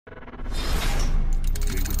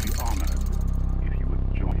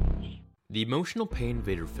The emotional pain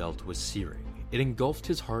Vader felt was searing. It engulfed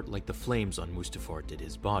his heart like the flames on Mustafar did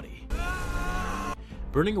his body,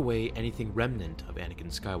 burning away anything remnant of Anakin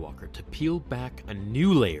Skywalker to peel back a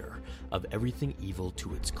new layer of everything evil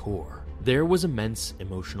to its core. There was immense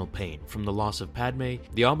emotional pain from the loss of Padme,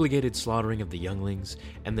 the obligated slaughtering of the younglings,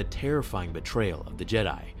 and the terrifying betrayal of the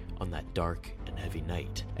Jedi on that dark and heavy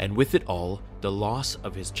night. And with it all, the loss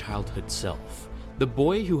of his childhood self, the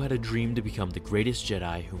boy who had a dream to become the greatest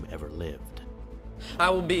Jedi whom ever lived.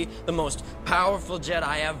 I will be the most powerful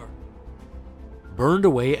Jedi ever. Burned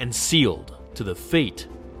away and sealed to the fate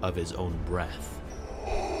of his own breath.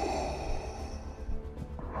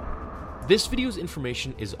 This video's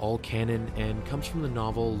information is all canon and comes from the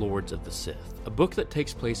novel Lords of the Sith, a book that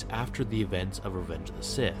takes place after the events of Revenge of the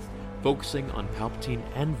Sith, focusing on Palpatine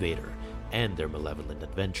and Vader and their malevolent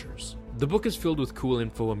adventures. The book is filled with cool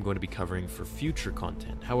info I'm going to be covering for future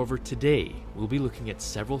content. However, today we'll be looking at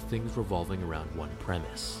several things revolving around one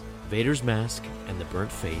premise: Vader's mask and the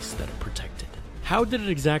burnt face that it protected. How did it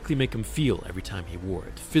exactly make him feel every time he wore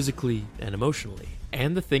it, physically and emotionally?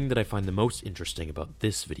 And the thing that I find the most interesting about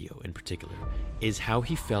this video in particular is how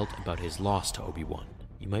he felt about his loss to Obi-Wan.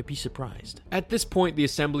 You might be surprised. At this point, the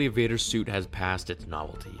assembly of Vader's suit has passed its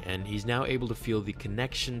novelty, and he's now able to feel the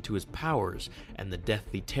connection to his powers and the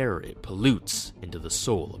deathly terror it pollutes into the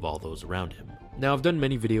soul of all those around him. Now, I've done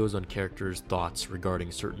many videos on characters' thoughts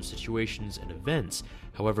regarding certain situations and events,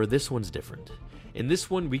 however, this one's different. In this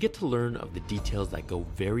one, we get to learn of the details that go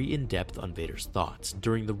very in-depth on Vader's thoughts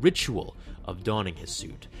during the ritual of donning his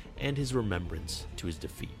suit and his remembrance to his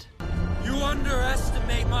defeat. You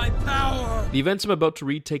underestimate my power! The events I'm about to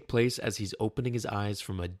read take place as he's opening his eyes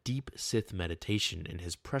from a deep Sith meditation in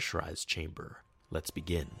his pressurized chamber. Let's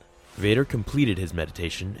begin. Vader completed his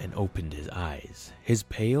meditation and opened his eyes. His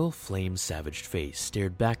pale, flame-savaged face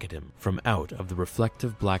stared back at him from out of the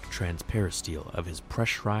reflective black transparisteel of his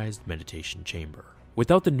pressurized meditation chamber.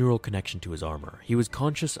 Without the neural connection to his armor, he was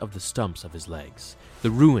conscious of the stumps of his legs,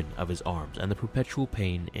 the ruin of his arms, and the perpetual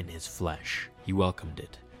pain in his flesh. He welcomed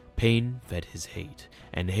it. Pain fed his hate,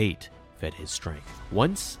 and hate fed his strength.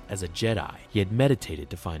 Once, as a Jedi, he had meditated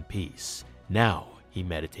to find peace. Now, he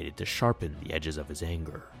meditated to sharpen the edges of his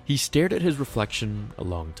anger. He stared at his reflection a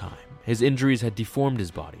long time. His injuries had deformed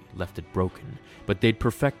his body, left it broken, but they'd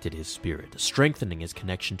perfected his spirit, strengthening his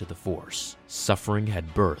connection to the Force. Suffering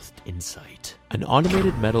had birthed insight. An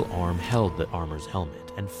automated metal arm held the armor's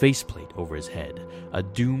helmet and faceplate over his head, a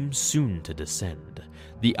doom soon to descend.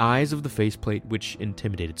 The eyes of the faceplate, which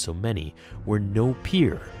intimidated so many, were no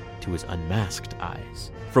peer to his unmasked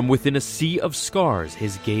eyes. From within a sea of scars,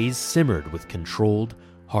 his gaze simmered with controlled,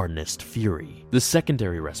 harnessed fury. The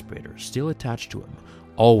secondary respirator, still attached to him,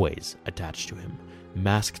 always attached to him,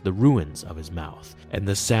 masked the ruins of his mouth, and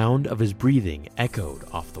the sound of his breathing echoed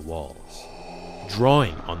off the walls.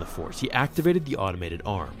 Drawing on the Force, he activated the automated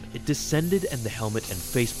arm. It descended, and the helmet and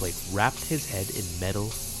faceplate wrapped his head in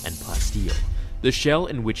metal and plasteel, the shell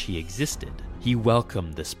in which he existed. He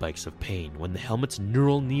welcomed the spikes of pain when the helmet's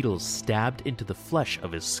neural needles stabbed into the flesh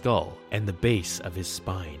of his skull and the base of his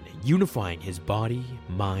spine, unifying his body,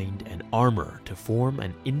 mind, and armor to form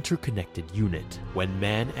an interconnected unit. When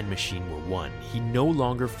man and machine were one, he no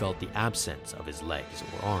longer felt the absence of his legs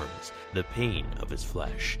or arms, the pain of his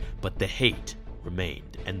flesh, but the hate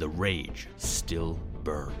remained, and the rage still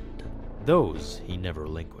burned. Those he never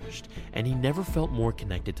relinquished, and he never felt more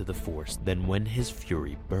connected to the Force than when his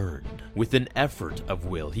fury burned. With an effort of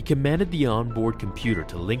will, he commanded the onboard computer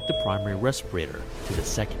to link the primary respirator to the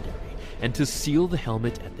secondary, and to seal the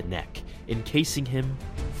helmet at the neck, encasing him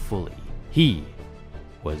fully. He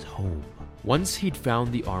was home. Once he'd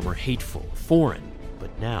found the armor hateful, foreign,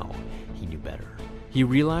 but now he knew better. He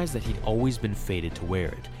realized that he'd always been fated to wear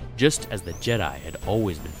it, just as the Jedi had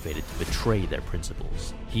always been fated to betray their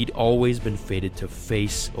principles. He'd always been fated to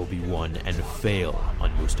face Obi-Wan and fail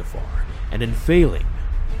on Mustafar, and in failing,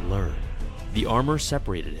 learn. The armor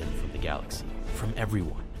separated him from the galaxy, from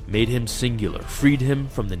everyone, made him singular, freed him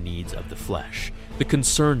from the needs of the flesh, the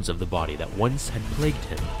concerns of the body that once had plagued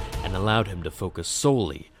him, and allowed him to focus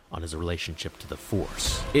solely on his relationship to the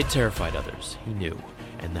Force. It terrified others, he knew,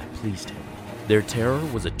 and that pleased him. Their terror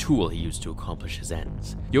was a tool he used to accomplish his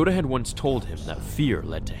ends. Yoda had once told him that fear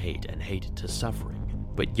led to hate and hate to suffering,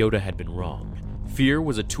 but Yoda had been wrong. Fear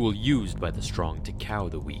was a tool used by the strong to cow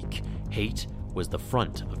the weak. Hate was the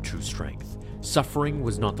front of true strength. Suffering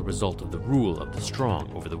was not the result of the rule of the strong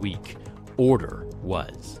over the weak. Order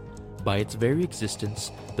was. By its very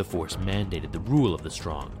existence, the Force mandated the rule of the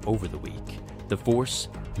strong over the weak. The Force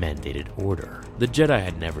mandated order. The Jedi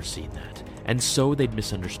had never seen that, and so they'd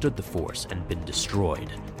misunderstood the Force and been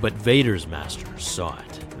destroyed. But Vader's master saw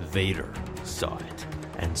it. Vader saw it.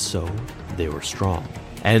 And so they were strong.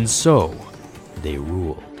 And so they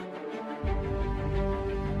ruled.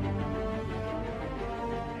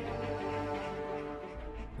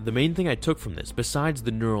 The main thing I took from this, besides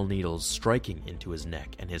the neural needles striking into his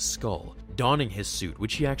neck and his skull, donning his suit,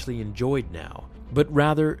 which he actually enjoyed now, but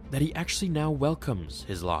rather that he actually now welcomes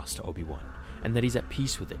his loss to Obi-Wan, and that he's at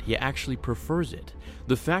peace with it. He actually prefers it.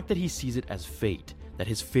 The fact that he sees it as fate, that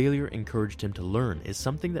his failure encouraged him to learn, is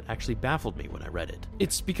something that actually baffled me when I read it.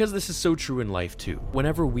 It's because this is so true in life too.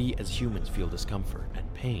 Whenever we as humans feel discomfort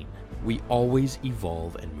and pain, we always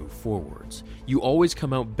evolve and move forwards. You always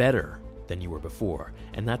come out better than you were before,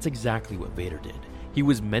 and that's exactly what Vader did. He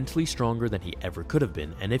was mentally stronger than he ever could have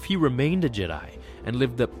been, and if he remained a Jedi and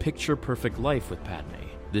lived the picture-perfect life with Padme,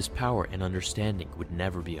 this power and understanding would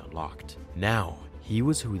never be unlocked. Now, he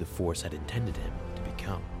was who the Force had intended him to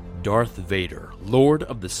become. Darth Vader, Lord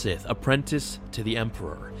of the Sith, apprentice to the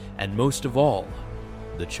Emperor, and most of all,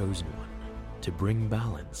 the Chosen One, to bring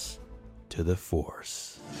balance to the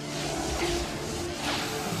Force.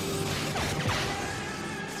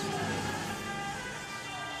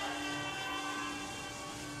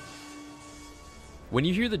 When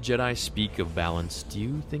you hear the Jedi speak of balance, do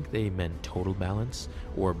you think they meant total balance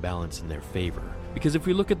or balance in their favor? Because if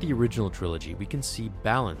we look at the original trilogy, we can see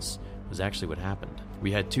balance was actually what happened. We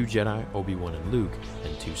had 2 Jedi, Obi-Wan and Luke,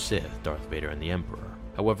 and 2 Sith, Darth Vader and the Emperor.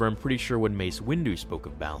 However, I'm pretty sure when Mace Windu spoke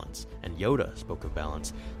of balance and Yoda spoke of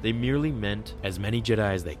balance, they merely meant as many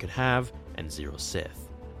Jedi as they could have and 0 Sith.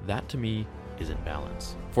 That to me isn't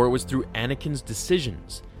balance. For it was through Anakin's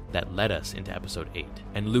decisions that led us into Episode 8,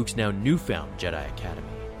 and Luke's now newfound Jedi Academy,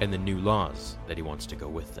 and the new laws that he wants to go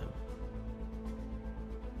with them.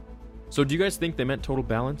 So do you guys think they meant total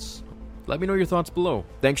balance? Let me know your thoughts below.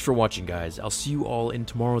 Thanks for watching, guys. I'll see you all in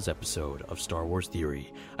tomorrow's episode of Star Wars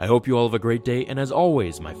Theory. I hope you all have a great day, and as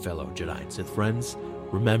always, my fellow Jedi and Sith friends,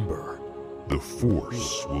 remember, the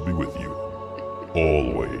Force will be with you,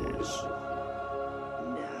 always.